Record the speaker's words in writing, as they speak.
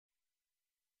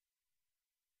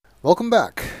Welcome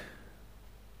back.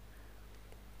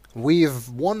 We've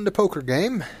won the poker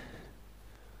game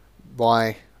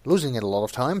by losing it a lot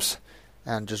of times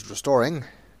and just restoring.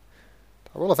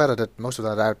 I will have edited most of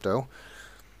that out though,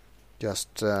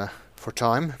 just for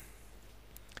time.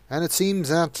 And it seems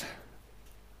that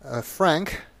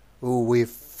Frank, who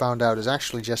we've found out is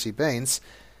actually Jessie Bains,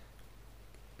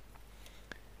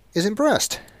 is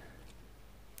impressed.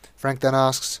 Frank then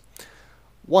asks,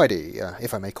 "Whitey,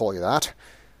 if I may call you that,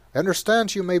 I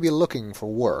understand you may be looking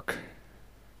for work."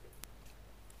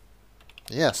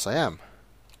 "Yes, I am."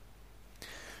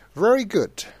 "Very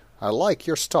good. I like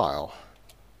your style."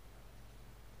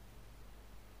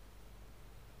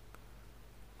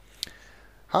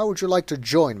 "How would you like to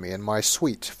join me in my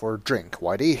suite for a drink,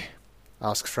 Whitey?"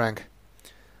 asks Frank.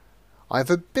 "I have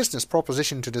a business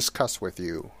proposition to discuss with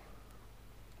you."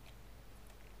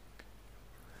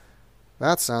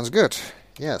 "That sounds good.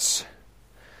 Yes."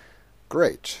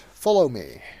 "Great. Follow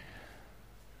me."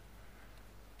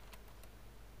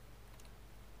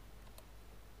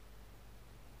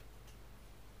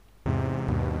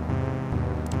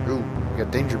 Ooh, we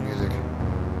got danger music.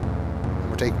 And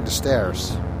we're taking the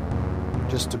stairs.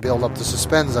 Just to build up the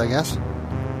suspense, I guess.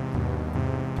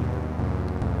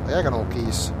 Diagonal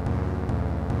keys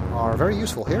are very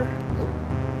useful here. Oh.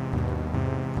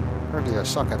 Apparently I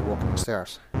suck at walking the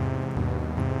stairs.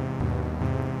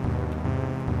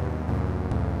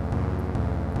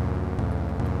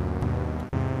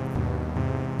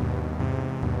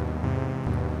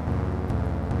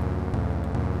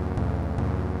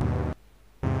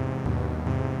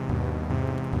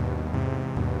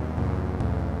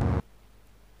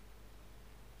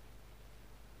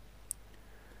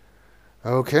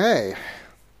 Okay.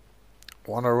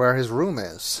 Wonder where his room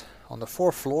is. On the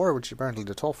 4th floor, which is apparently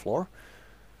the top floor.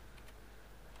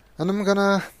 And I'm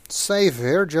gonna save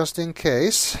here just in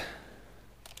case.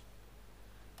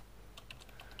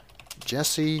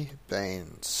 Jessie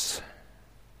Bains.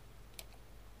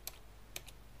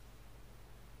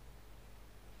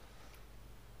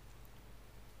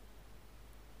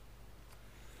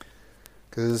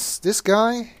 Because this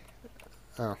guy...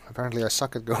 Oh, apparently I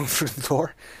suck at going through the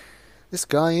door. This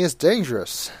guy is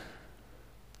dangerous.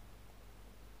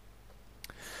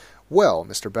 "Well,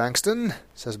 Mr. Bankston,"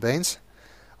 says Baines,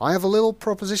 "I have a little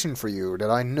proposition for you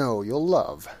that I know you'll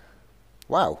love."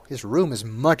 Wow, his room is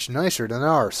much nicer than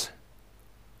ours.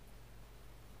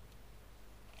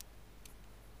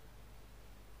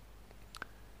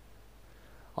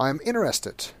 "I'm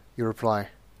interested," you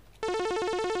reply.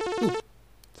 Ooh,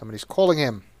 somebody's calling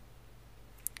him.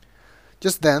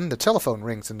 Just then, the telephone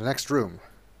rings in the next room.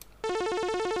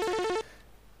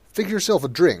 "Fix yourself a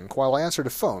drink while I answer the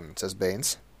phone," says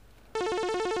Baines.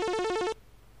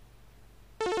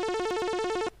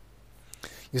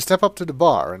 You step up to the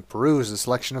bar and peruse the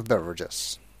selection of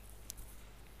beverages.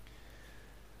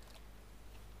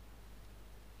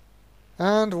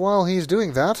 And while he's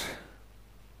doing that,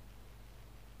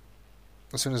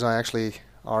 as soon as I actually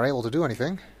are able to do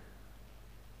anything,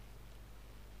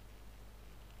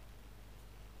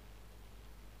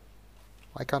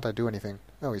 why can't I do anything?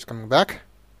 Oh, he's coming back?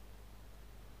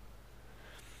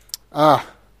 Ah,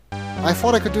 I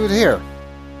thought I could do it here.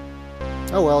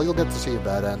 Oh well, you'll get to see a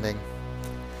bad ending.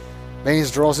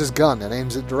 Baines draws his gun and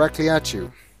aims it directly at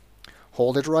you.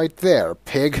 "Hold it right there,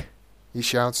 pig," he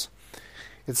shouts.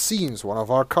 "It seems one of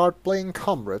our card-playing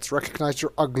comrades recognized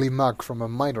your ugly mug from a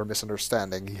minor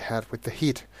misunderstanding he had with the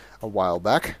heat a while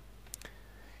back.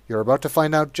 You're about to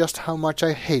find out just how much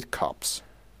I hate cops."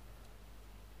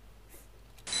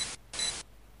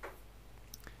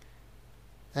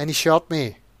 And he shot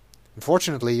me.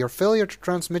 Unfortunately, your failure to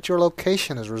transmit your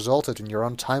location has resulted in your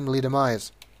untimely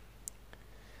demise.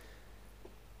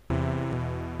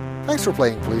 Thanks for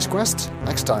playing Police Quest.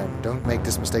 Next time, don't make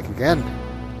this mistake again.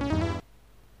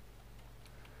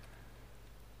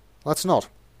 Let's not.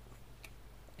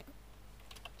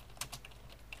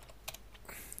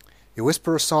 You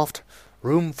whisper a soft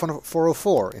 "Room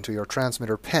 404" into your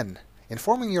transmitter pen,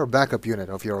 informing your backup unit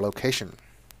of your location.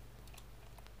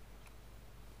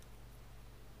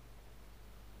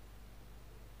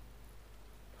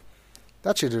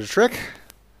 That should do the trick.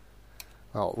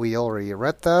 Well, we already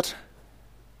read that.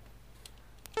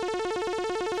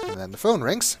 And then the phone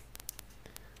rings.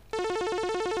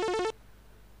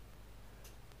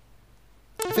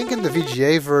 I think in the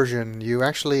VGA version you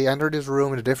actually enter this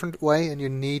room in a different way and you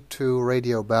need to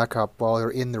radio backup while you're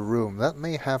in the room. That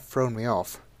may have thrown me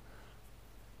off.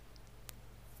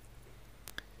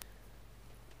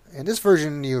 In this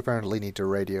version you apparently need to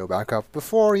radio backup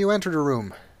before you enter the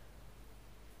room.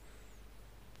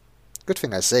 Good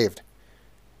thing I saved.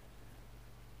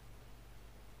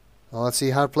 Well, let's see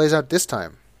how it plays out this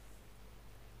time.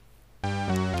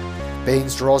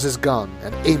 Bains draws his gun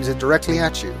and aims it directly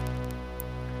at you.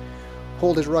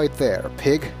 Hold it right there,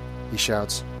 pig, he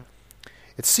shouts.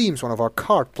 It seems one of our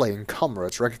card-playing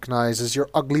comrades recognizes your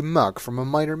ugly mug from a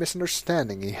minor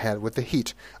misunderstanding he had with the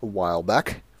heat a while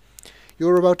back.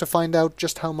 You're about to find out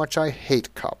just how much I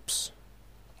hate cops.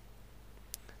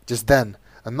 Just then,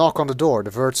 a knock on the door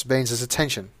diverts Bains'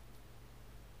 attention.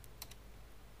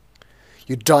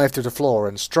 You dive to the floor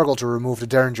and struggle to remove the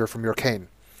derringer from your cane.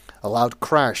 A loud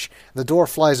crash, and the door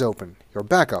flies open. Your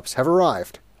backups have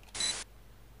arrived.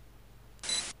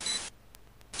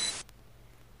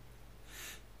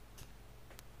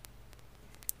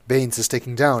 Bains is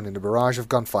taken down in the barrage of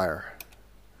gunfire.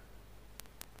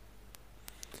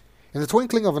 In the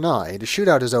twinkling of an eye, the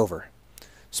shootout is over.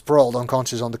 Sprawled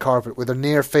unconscious on the carpet with a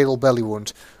near-fatal belly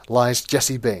wound lies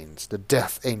Jessie Bains, the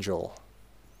Death Angel.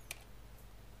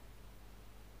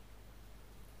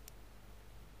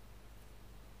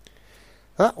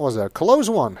 That was a close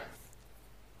one.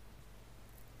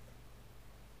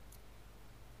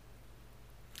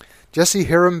 Jessie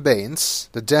Bains,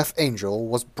 the Death Angel,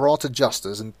 was brought to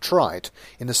justice and tried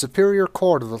in the Superior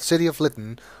Court of the City of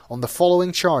Lytton on the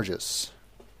following charges.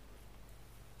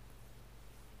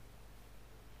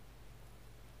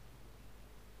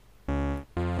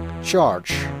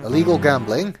 Charge: illegal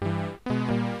gambling.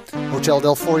 Hotel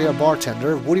Delphoria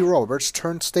bartender Woody Roberts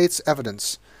turned state's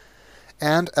evidence,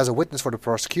 and as a witness for the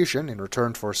prosecution, in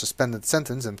return for a suspended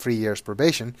sentence and 3 years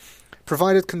probation,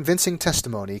 provided convincing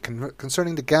testimony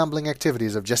concerning the gambling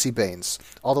activities of Jessie Bains,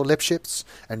 Otto Lipschitz,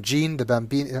 and Gene the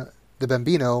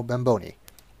Bambino Bamboni.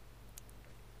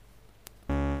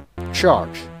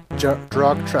 Charge: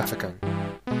 drug trafficking.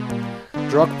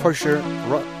 Drug pusher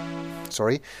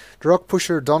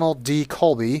Donald D.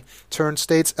 Colby turned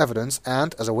state's evidence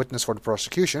and, as a witness for the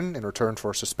prosecution, in return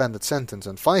for a suspended sentence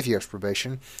and 5 years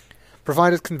probation,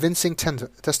 provided convincing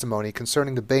testimony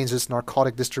concerning the Bains'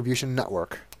 narcotic distribution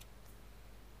network.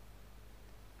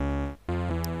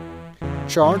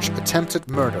 Charge: attempted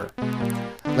murder.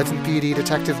 Lytton PD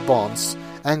Detective Bonds,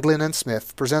 Anglin and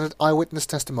Smith presented eyewitness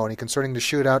testimony concerning the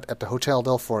shootout at the Hotel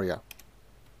Delphoria.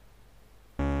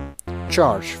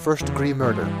 Charge: first-degree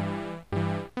murder.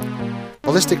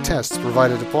 Ballistic tests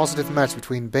provided a positive match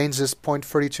between Bains'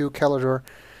 .32 caliber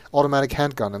automatic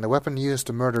handgun and the weapon used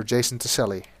to murder Jason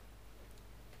Tiselli.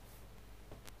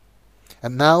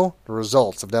 And now, the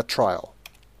results of that trial.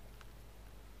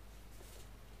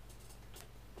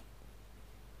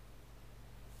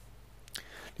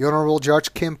 The Honorable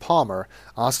Judge Kim Palmer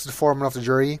asked the foreman of the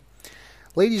jury,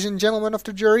 "Ladies and gentlemen of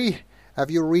the jury, have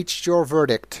you reached your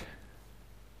verdict?"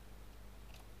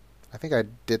 I think I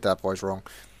did that voice wrong.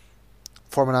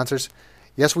 Foreman answers,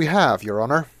 "Yes, we have, Your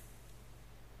Honor."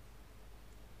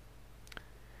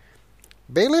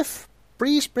 Bailiff,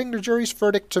 please bring the jury's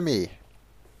verdict to me.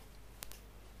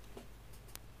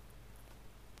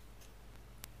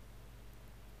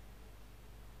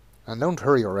 And don't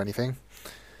hurry or anything.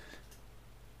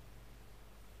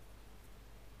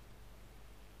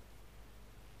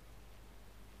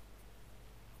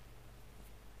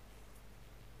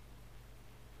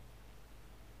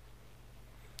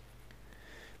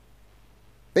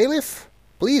 Bailiff,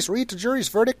 please read the jury's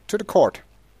verdict to the court.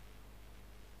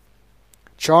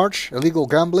 Charge: illegal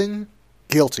gambling,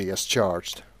 guilty as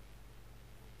charged.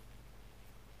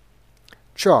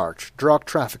 Charge: drug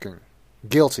trafficking,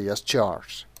 guilty as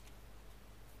charged.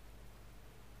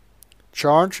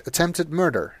 Charge: attempted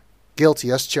murder,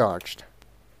 guilty as charged.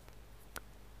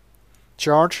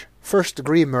 Charge: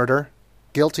 first-degree murder,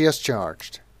 guilty as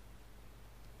charged.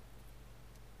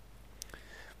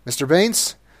 Mr.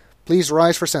 Bains, please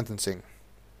rise for sentencing.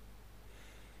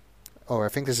 Oh, I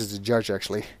think this is the judge,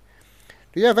 actually.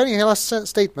 Do you have any last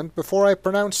statement before I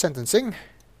pronounce sentencing?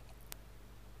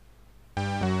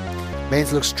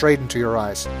 Bains looks straight into your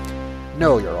eyes.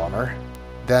 No, Your Honor.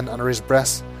 Then, under his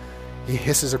breath, he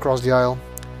hisses across the aisle,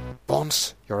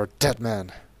 "Bonds, you're a dead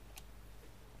man."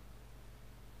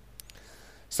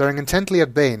 Staring intently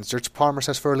at Bains, Judge Palmer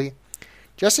says furtely,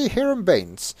 "Jessie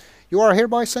Bains, you are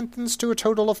hereby sentenced to a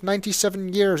total of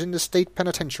 97 years in the state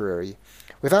penitentiary,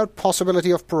 without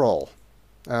possibility of parole."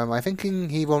 I'm thinking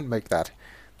he won't make that.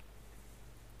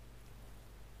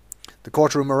 The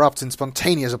courtroom erupts in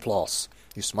spontaneous applause.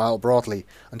 You smile broadly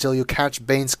until you catch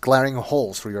Bains' glaring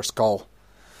holes through your skull.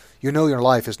 You know your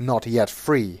life is not yet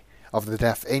free of the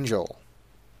Death Angel.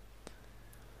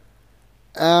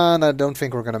 And I don't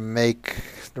think we're going to make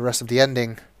the rest of the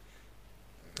ending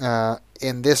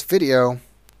in this video.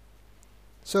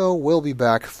 So we'll be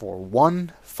back for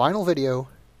one final video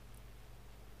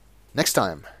next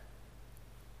time.